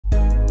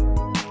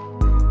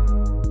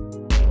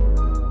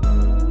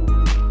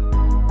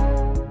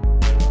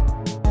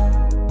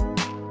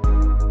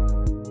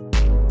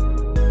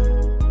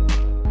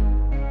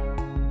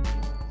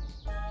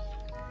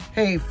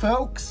Hey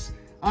folks,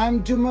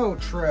 I'm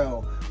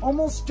Demotro,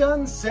 almost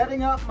done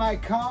setting up my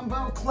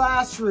combo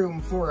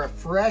classroom for a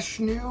fresh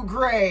new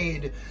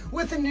grade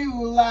with a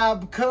new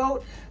lab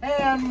coat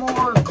and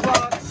more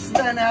clocks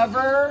than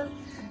ever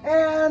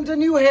and a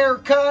new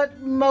haircut.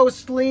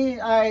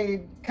 Mostly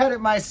I cut it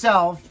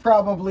myself,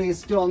 probably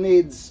still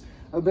needs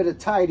a bit of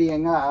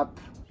tidying up.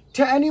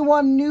 To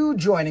anyone new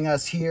joining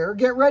us here,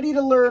 get ready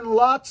to learn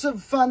lots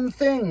of fun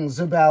things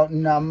about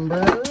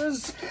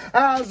numbers,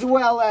 as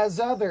well as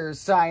other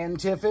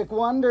scientific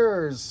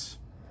wonders.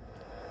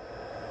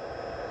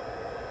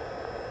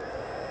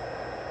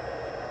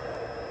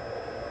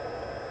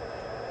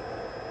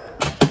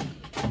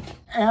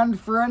 And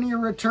for any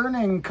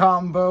returning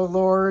combo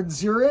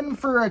lords, you're in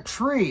for a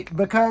treat,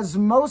 because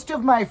most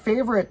of my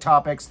favorite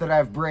topics that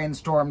I've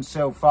brainstormed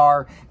so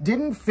far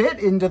didn't fit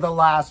into the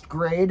last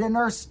grade and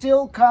are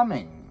still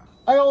coming.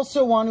 I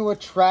also want to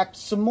attract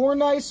some more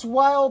nice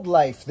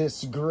wildlife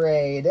this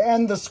grade,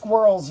 and the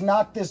squirrels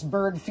knocked this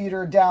bird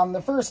feeder down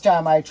the first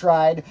time I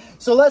tried,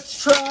 so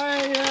let's try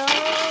again.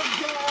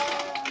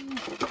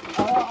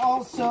 I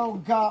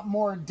also got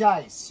more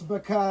dice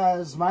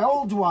because my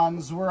old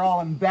ones were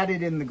all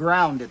embedded in the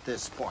ground at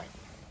this point.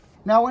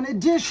 Now, in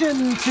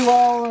addition to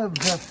all of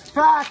the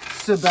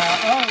facts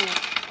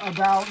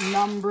about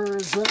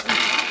numbers,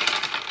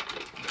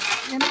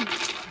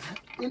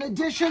 in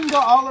addition to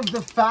all of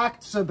the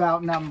facts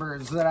about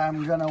numbers that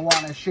I'm going to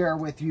want to share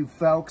with you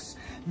folks,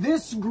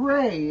 this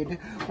grade,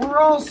 we're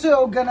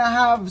also going to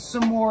have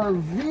some more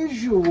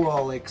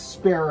visual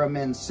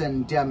experiments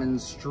and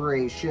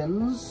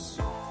demonstrations.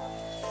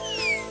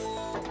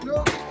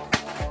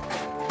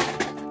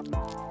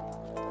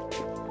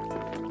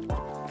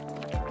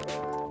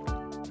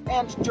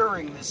 And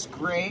during this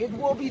grade,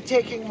 we'll be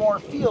taking more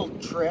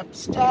field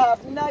trips to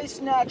have nice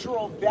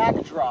natural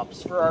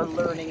backdrops for our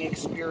learning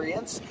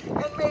experience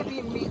and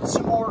maybe meet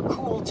some more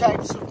cool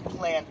types of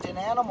plant and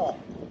animal.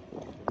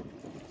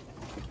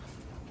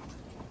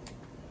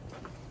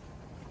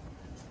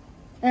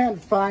 And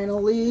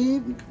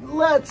finally,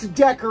 let's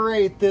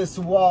decorate this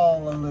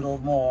wall a little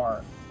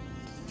more.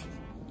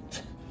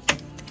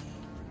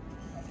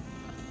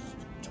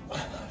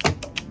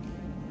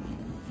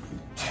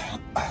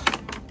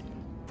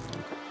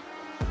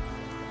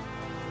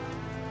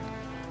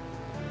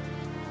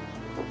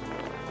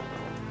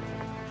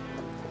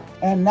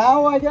 And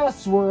now I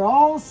guess we're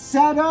all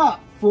set up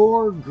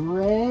for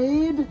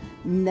grade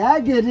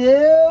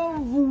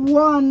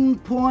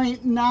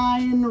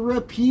 -1.9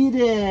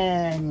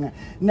 repeating.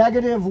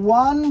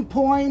 -1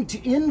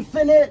 point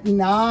infinite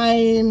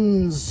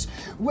nines,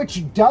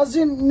 which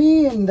doesn't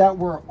mean that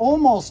we're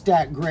almost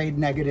at grade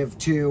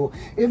 -2.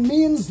 It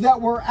means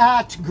that we're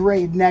at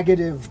grade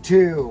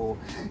 -2.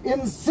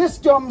 In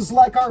systems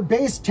like our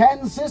base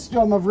 10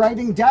 system of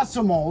writing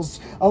decimals,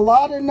 a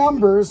lot of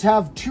numbers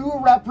have 2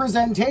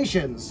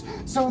 representations.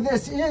 So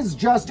this is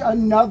just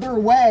another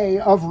way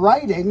of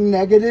writing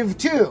 -2.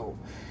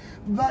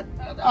 But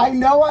I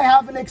know I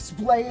haven't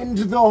explained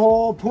the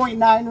whole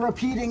 0.9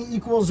 repeating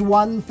equals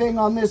 1 thing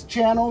on this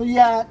channel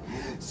yet.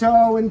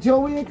 So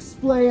until we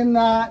explain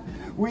that,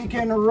 we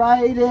can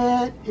write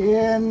it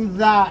in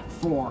that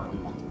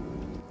form.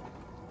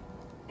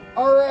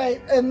 All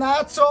right, and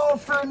that's all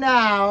for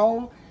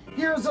now.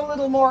 Here's a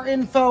little more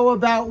info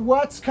about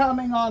what's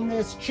coming on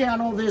this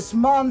channel this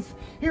month.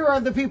 Here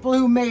are the people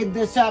who made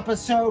this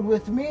episode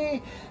with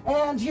me,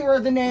 and here are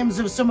the names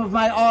of some of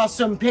my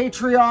awesome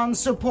Patreon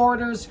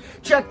supporters.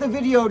 Check the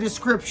video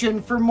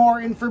description for more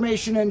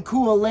information and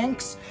cool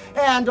links,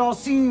 and I'll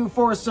see you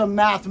for some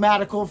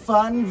mathematical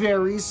fun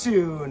very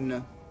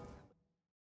soon.